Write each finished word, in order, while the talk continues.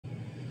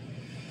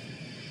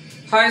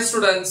Hi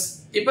students,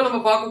 இப்போ நம்ம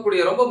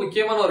பார்க்கக்கூடிய ரொம்ப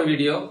முக்கியமான ஒரு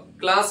video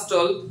class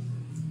 12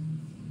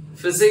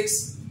 physics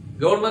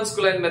government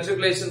school and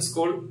matriculation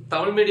school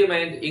Tamil medium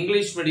and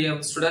English medium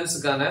students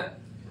கான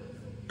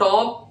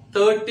top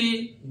 30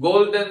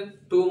 golden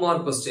 2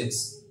 mark questions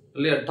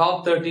இல்லையா top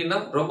 30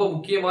 னா ரொம்ப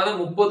முக்கியமான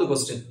 30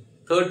 question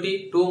 30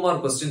 2 mark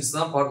questions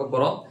தான் பார்க்க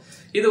போறோம்.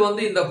 இது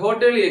வந்து இந்த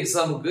ஹோட்டல்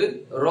எக்ஸாமுக்கு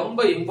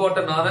ரொம்ப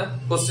இம்பார்ட்டன்டான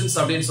questions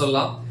அப்படினு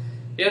சொல்லலாம்.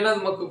 ஏன்னா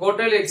நமக்கு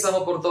குவார்டர்லி எக்ஸாமை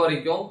பொறுத்த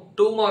வரைக்கும்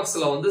 2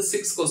 மார்க்ஸ்ல வந்து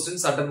 6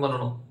 क्वेश्चंस அட்டெண்ட்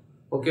பண்ணனும்.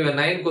 ஓகேவா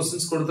 9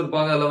 क्वेश्चंस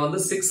கொடுத்திருப்பாங்க. அதுல வந்து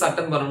 6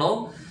 அட்டெண்ட் பண்ணனும்.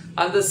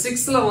 அந்த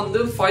 6ல வந்து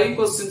 5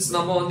 क्वेश्चंस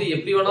நம்ம வந்து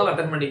எப்படி வேணாலும்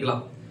அட்டெண்ட்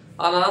பண்ணிக்கலாம்.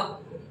 ஆனா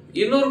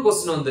இன்னொரு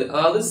क्वेश्चन வந்து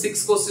அதாவது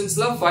 6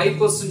 क्वेश्चंसல 5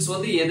 क्वेश्चंस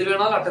வந்து எது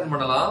வேணாலும் அட்டெண்ட்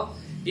பண்ணலாம்.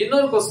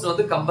 இன்னொரு क्वेश्चन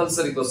வந்து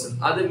கம்பல்சரி क्वेश्चन.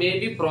 அது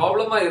மேபி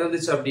ப்ராப்ளமா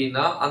இருந்துச்சு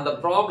அப்படினா அந்த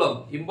ப்ராப்ளம்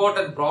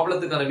இம்பார்ட்டன்ட்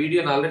ப்ராப்ளத்துக்கான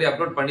வீடியோ நான் ஆல்ரெடி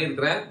அப்லோட்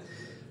பண்ணியிருக்கேன்.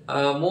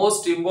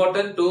 most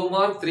important 2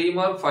 mark 3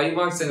 mark 5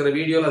 marks என்கிற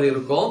வீடியோல அது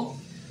இருக்கும்.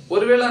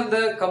 ஒருவேளை அந்த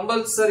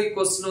கம்பல்சரி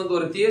क्वेश्चन வந்து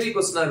ஒரு தியரி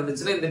क्वेश्चनா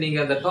இருந்துச்சுன்னா இந்த நீங்க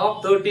அந்த டாப்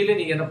 30 ல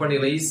நீங்க என்ன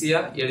பண்ணிடலாம் ஈஸியா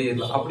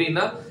எழுதிடலாம்.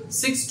 அப்படினா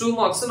 6 2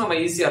 marks நம்ம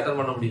ஈஸியா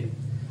அட்டெண்ட் பண்ண முடியும்.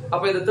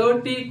 அப்ப இந்த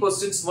 30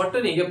 क्वेश्चंस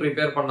மட்டும் நீங்க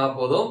prepare பண்ணா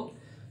போதும்.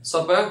 சோ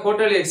அப்ப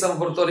குவார்டர்லி எக்ஸாம்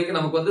பொறுத்த வரைக்கும்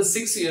நமக்கு வந்து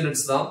 6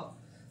 யூனிட்ஸ் தான்.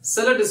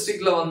 சில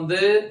டிஸ்ட்ரிக்ட்ல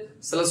வந்து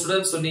சில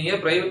ஸ்டூடண்ட்ஸ் சொன்னீங்க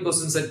பிரைவேட்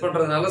क्वेश्चन செட்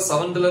பண்றதுனால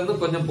 7ல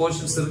இருந்து கொஞ்சம்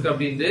போர்ஷன்ஸ் இருக்கு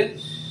அப்படினு.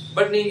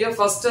 பட் நீங்க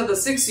ஃபர்ஸ்ட் அந்த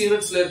 6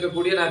 யூனிட்ஸ்ல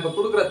இருக்கக்கூடிய நான் இப்ப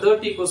கொடுக்கிற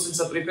 30 क्वेश्चंस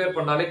ப்ரிப்பேர்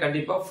பண்ணாலே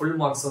கண்டிப்பா ஃபுல்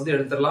மார்க்ஸ் வந்து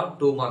எடுத்துறலாம்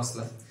 2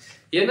 மார்க்ஸ்ல.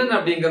 என்னன்னு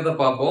அப்படிங்கறத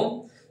பாப்போம்.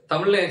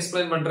 தமிழ்ல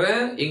எக்ஸ்பிளைன்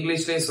பண்றேன்,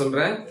 இங்கிலீஷ்லயே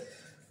சொல்றேன்.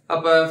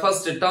 அப்ப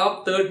first top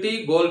 30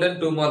 golden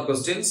 2 mark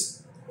questions.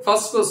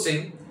 First question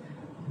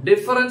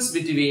difference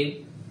between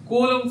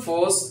coulomb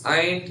force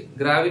and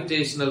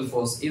gravitational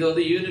force. இது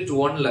வந்து யூனிட்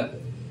 1ல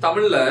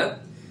தமிழ்ல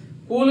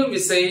கூலும்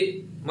விசை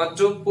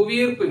மற்றும்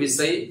புவியீர்ப்பு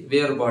விசை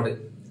வேறுபாடு.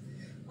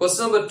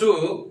 Question number 2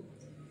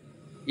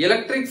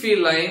 electric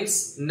field lines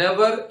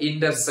never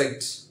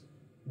intersect.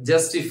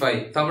 Justify.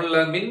 தமிழ்ல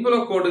மின்புல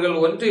கோடுகள்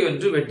ஒன்றை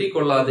ஒன்று வெட்டி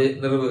கொள்ளாது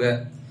நிறுவுக.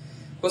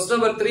 Question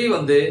number 3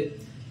 வந்து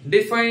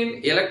define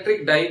electric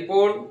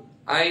dipole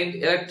and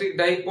electric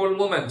dipole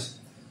moment.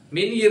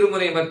 மின்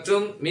இருமுனை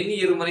மற்றும் மின்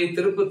இருமுனை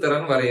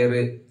திருப்புத்திறன்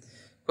வரையறு.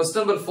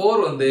 Question number 4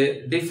 வந்து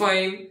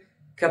define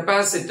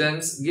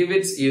capacitance, give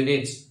its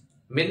unit.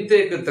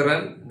 மின்தேக்கு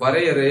திறன்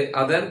வரையறு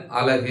அதன்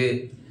அலகு.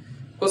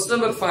 Question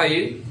number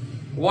 5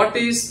 what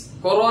is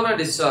corona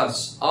discharge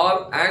R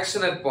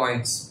action at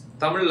points.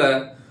 தமிழ்ல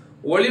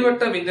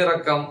ஒளிவட்ட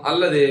மின்னிறக்கம்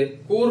அல்லது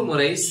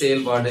கூர்முனை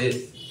செயல்பாடு.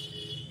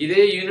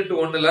 இதே யூனிட்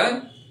 1ல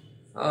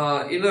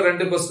இன்னும்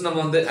 2 क्वेश्चन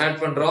நம்ம வந்து ஆட்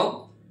பண்றோம்.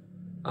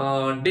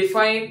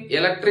 டிஃபைன்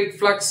எலக்ட்ரிக்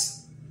ஃப்ளக்ஸ்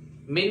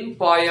மின்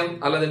பாயம்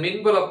அல்லது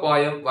மின்புல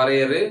பாயம்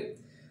வரையறு.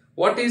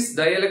 வாட் இஸ்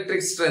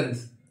டைஎலக்ட்ரிக்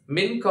ஸ்ட்ரென்த்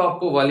மின்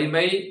காப்பு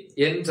வலிமை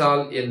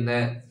என்றால் என்ன.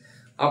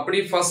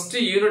 அப்படி ஃபர்ஸ்ட்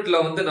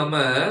யூனிட்ல வந்து நம்ம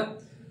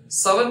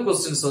 7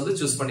 क्वेश्चंस வந்து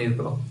சூஸ்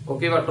பண்ணியிருக்கிறோம்.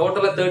 ஓகேவா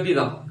டோட்டலா 30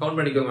 தான், கவுண்ட்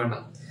பண்ணிக்க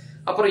வேண்டாம்.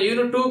 அப்புறம்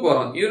யூனிட் 2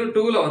 போறோம். யூனிட்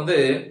 2ல வந்து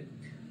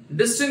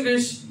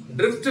distinguish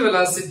drift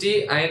velocity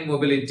and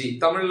mobility.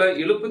 தமிழ்ல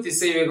இழுப்பு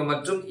திசைவேகம்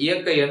மற்றும்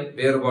இயக்க எண்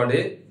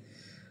வேறுபாடு.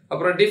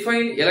 அப்புறம்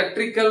டிஃபைன்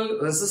எலக்ட்ரிக்கல்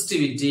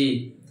ரெசிஸ்டிவிட்டி.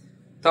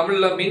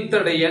 தமிழ்ல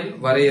மின்தடை எண்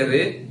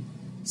வரையறு.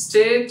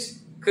 State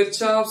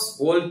Kirchhoff's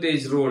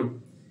voltage rule.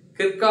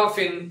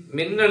 கிர்ச்சாஃபின்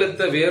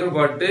மின்னழுத்த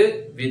வேறுபாட்டு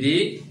விதி.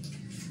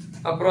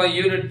 அப்புறம்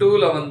யூனிட்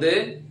 2ல வந்து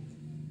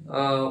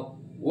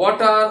what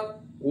are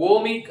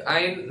ohmic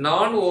and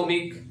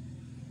non-ohmic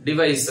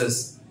devices.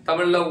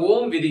 தமிழ்ல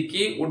ஓம்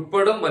விதிக்கு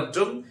உட்படும்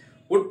மற்றும்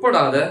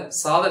உட்படாத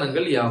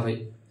சாதனங்கள் யாவை.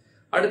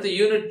 அடுத்து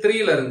யூனிட்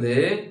 3ல இருந்து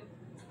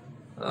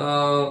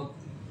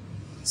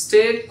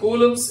ஸ்டேட்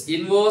கூலும்ஸ்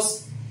இன்வர்ஸ்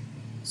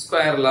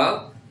ஸ்கொயர் லா.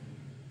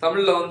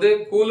 தமிழ்ல வந்து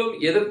கூலும்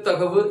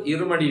எதிர்த்தகவு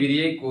இருமடி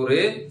விதியை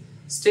கூறு.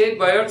 ஸ்டேட்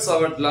பயோட்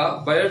சாவர்ட் லா,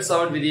 பயோட்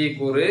சாவர்ட் விதியை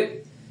கூறு.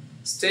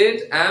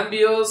 ஸ்டேட்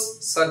ஆம்பியர்ஸ்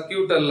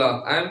சர்க்யூட்டல் லா,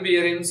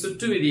 ஆம்பியரின்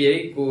சுற்று விதியை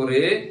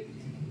கூறு.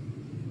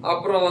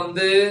 அப்புறம்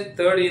வந்து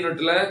 3rd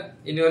யூனிட்ல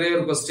இன்னொரு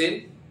ஒரு question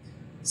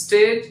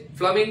state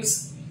Fleming's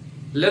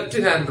left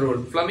hand rule,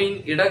 Fleming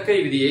இடக்கை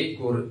விதியை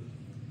கூறு.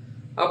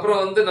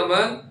 அப்புறம் வந்து நம்ம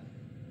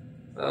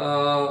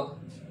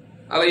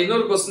அதுல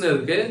இன்னொரு क्वेश्चन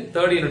இருக்கு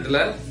 3rd யூனிட்ல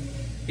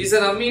is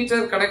an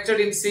ammeter connected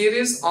in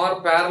series or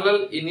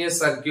parallel in a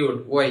circuit.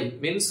 Why?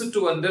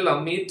 மின்சுற்று ஒன்றில்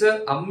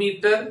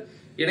அம்மீட்டர்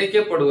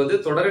இணைக்கப்படுவது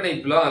தொடர்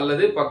இணைப்பிலா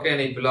அல்லது பக்க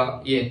இணைப்பிலா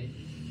ஏன்.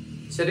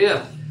 சரியா.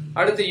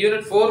 அடுத்து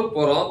யூனிட் 4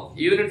 போறோம்.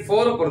 யூனிட்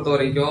 4 பொறுத்த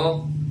வரைக்கும்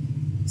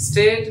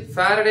state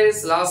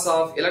Faraday's loss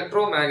of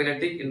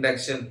electromagnetic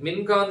induction,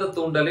 மின்காந்த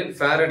தூண்டலின்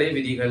ஃபாரடே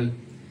விதிகள்.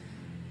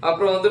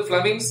 அப்புறம் வந்து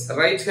Fleming's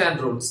right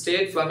hand rule,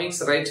 state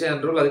Fleming's right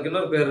hand rule. அதுக்கு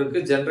இன்னொரு பேர்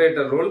இருக்கு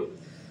ஜெனரேட்டர் ரூல்.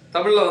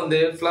 தமிழ்ல வந்து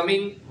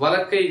ஃப்ளமிங்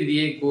வலக்கை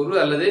விதியை கூறு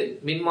அல்லது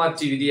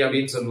மின்மாற்றி விதி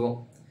அப்படின்னு சொல்லுவோம்.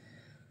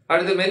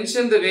 அடுத்து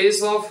mention the ways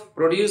of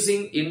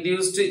producing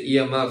induced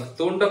EMF,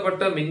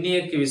 தூண்டப்பட்ட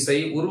மின்னியக்கு விசை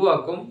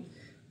உருவாக்கும்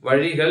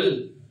வழிகள்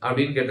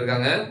அப்படின்னு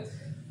கேட்டிருக்காங்க.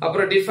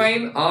 அப்புறம்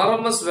define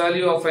RMS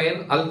value of an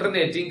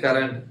alternating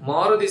current,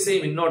 மாறுதிசை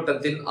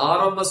மின்னோட்டத்தின்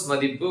ஆர்எம்எஸ்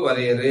மதிப்பு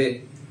வரையறு.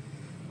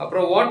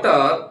 அப்புறம் what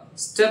are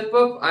step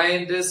up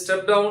and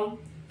step down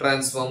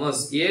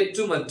transformers.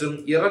 ஏற்று மற்றும்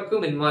இறக்கு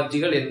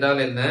மின்மாற்றிகள்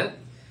என்றால் என்ன?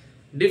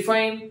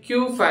 டிஃபைன் Q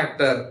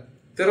ஃபேக்டர்,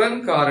 திறன்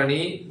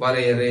காரணி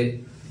வரையறு.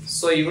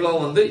 சோ இவ்வளவு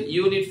வந்து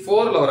யூனிட்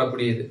 4ல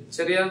வரக்கூடியது.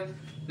 சரியா?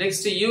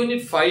 நெக்ஸ்ட்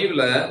யூனிட்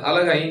 5ல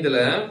அலகு 5ல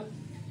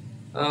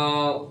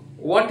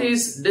வாட்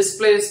இஸ்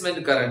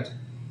டிஸ்பிளேஸ்மென்ட் கரண்ட்,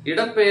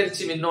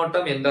 இடப்பெயர்ச்சி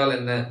மின்னோட்டம் என்றால்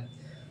என்ன?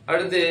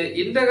 அடுத்து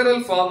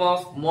integral form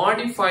of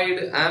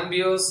modified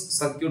amperes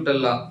circuit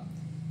லா,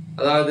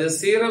 அதாவது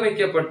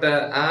சீரமைக்கப்பட்ட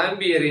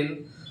ஆம்பியரின்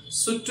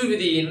சுற்று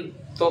விதியின்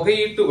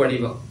தொகையீட்டு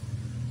வடிவம்.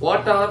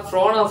 வாட் ஆர்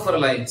ஃப்ரான்ஹோஃபர்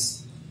லைன்ஸ்,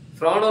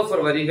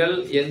 ஃப்ரான்ஹோஃபர் வரிகள்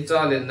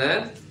என்றால் என்ன?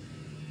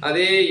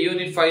 அதே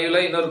யூனிட் 5ல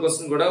இன்னொரு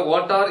क्वेश्चन கூட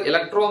what are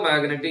electro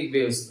magnetic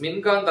waves,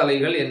 மின்காந்த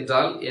அலைகள்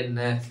என்றால் என்ன?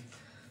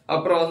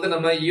 அப்புறம் வந்து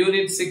நம்ம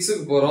யூனிட்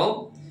 6க்கு போறோம்.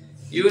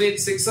 யூனிட்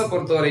 6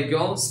 பொறுத்த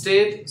வரைக்கும்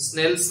ஸ்டேட்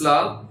ஸ்னெல்ஸ் லா,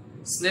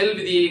 ஸ்னெல்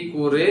விதியை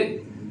கூறு,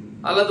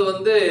 அல்லது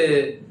வந்து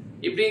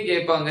இப்படியும்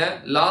கேட்பாங்க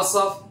லாஸ்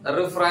ஆஃப்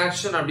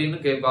ரிஃப்ராக்ஷன் அப்படின்னு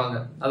கேட்பாங்க,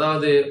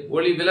 அதாவது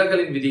ஒளி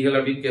விலகலின் விதிகள்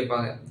அப்படின்னு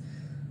கேட்பாங்க.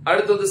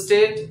 அடுத்து வந்து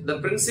ஸ்டேட் த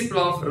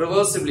பிரின்சிபிள் ஆஃப்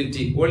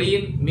ரிவர்சிபிலிட்டி,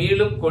 ஒளியின்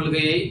மீளும்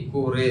கொள்கையை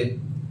கூறு.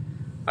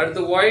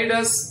 அடுத்து why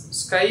does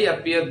sky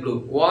appear blue,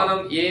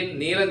 வானம் ஏன்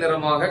நீல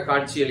நிறமாக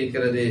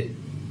காட்சியளிக்கிறது?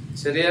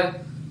 சரியா?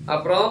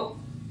 அப்புறம்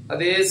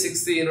அதே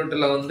 6th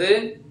யூனிட்ல வந்து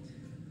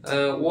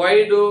why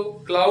do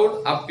cloud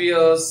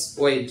appears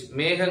white,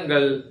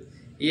 மேகங்கள்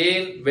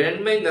ஏன்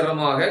வெண்மை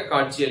நிறமாக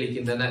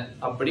காட்சியளிக்கின்றன?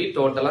 அப்படி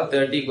டோட்டலா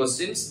 30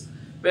 क्वेश्चंस.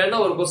 வேணா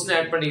ஒரு क्वेश्चन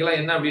ஆட் பண்ணிக்கலாம்.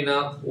 என்ன அப்படின்னா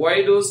why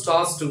do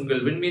stars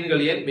twinkle,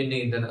 விண்மீன்கள் ஏன்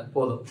மின்னுகின்றன?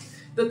 போதும்.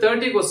 இந்த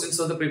 30 क्वेश्चंस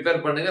வந்து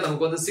ப்ரிப்பேர் பண்ணுங்க.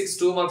 நமக்கு வந்து 6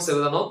 2 மார்க்ஸ்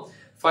எழுதணும்,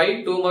 5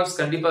 2 மார்க்ஸ்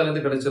கண்டிப்பா இதுல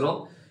இருந்து கிடைச்சிரும்.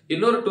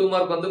 இன்னொரு 2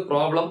 மார்க் வந்து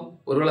ப்ராப்ளம்,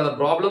 ஒருவேளை அந்த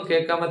ப்ராப்ளம்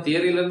கேட்காம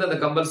தியரியில இருந்து அந்த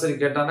கம்பல்சரி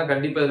கேட்டானா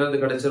கண்டிப்பா இதுல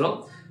இருந்து கிடைச்சிரும்.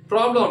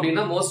 ப்ராப்ளம்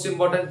அப்படின்னா most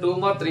important 2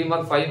 mark 3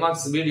 mark 5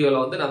 marks வீடியோல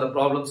வந்து நான் அந்த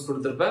ப்ராப்ளம்ஸ்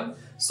கொடுத்திருப்பேன்.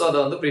 சோ அதை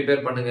வந்து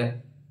ப்ரிப்பேர் பண்ணுங்க.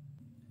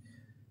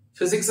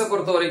 பிசிக்ஸை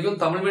பொறுத்த வரைக்கும்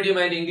Tamil medium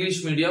and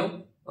English medium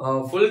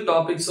full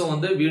டாபிக்ஸும்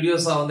வந்து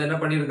வீடியோஸா வந்து என்ன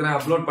பண்ணிருக்கிறேன்,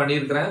 அப்லோட்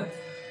பண்ணிருக்கிறேன்.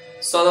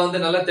 சோ அதை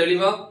வந்து நல்லா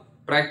தெளிவா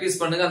பிராக்டிஸ்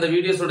பண்ணுங்க. அந்த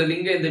வீடியோஸோட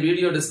லிங்க் இந்த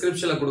வீடியோ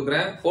டிஸ்கிரிப்ஷன்ல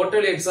கொடுக்குறேன்.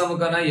 குவார்டர்லி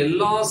எக்ஸாமுக்கான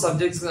எல்லா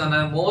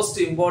சப்ஜெக்ட்ஸ்க்கான மோஸ்ட்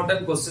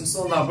இம்பார்ட்டன்ட்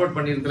क्वेश्चंसும் வந்து அப்லோட்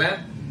பண்ணிருக்கிறேன்.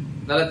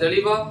 நல்லா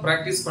தெளிவா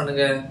பிராக்டிஸ்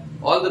பண்ணுங்க.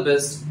 All the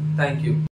best. தேங்க்யூ.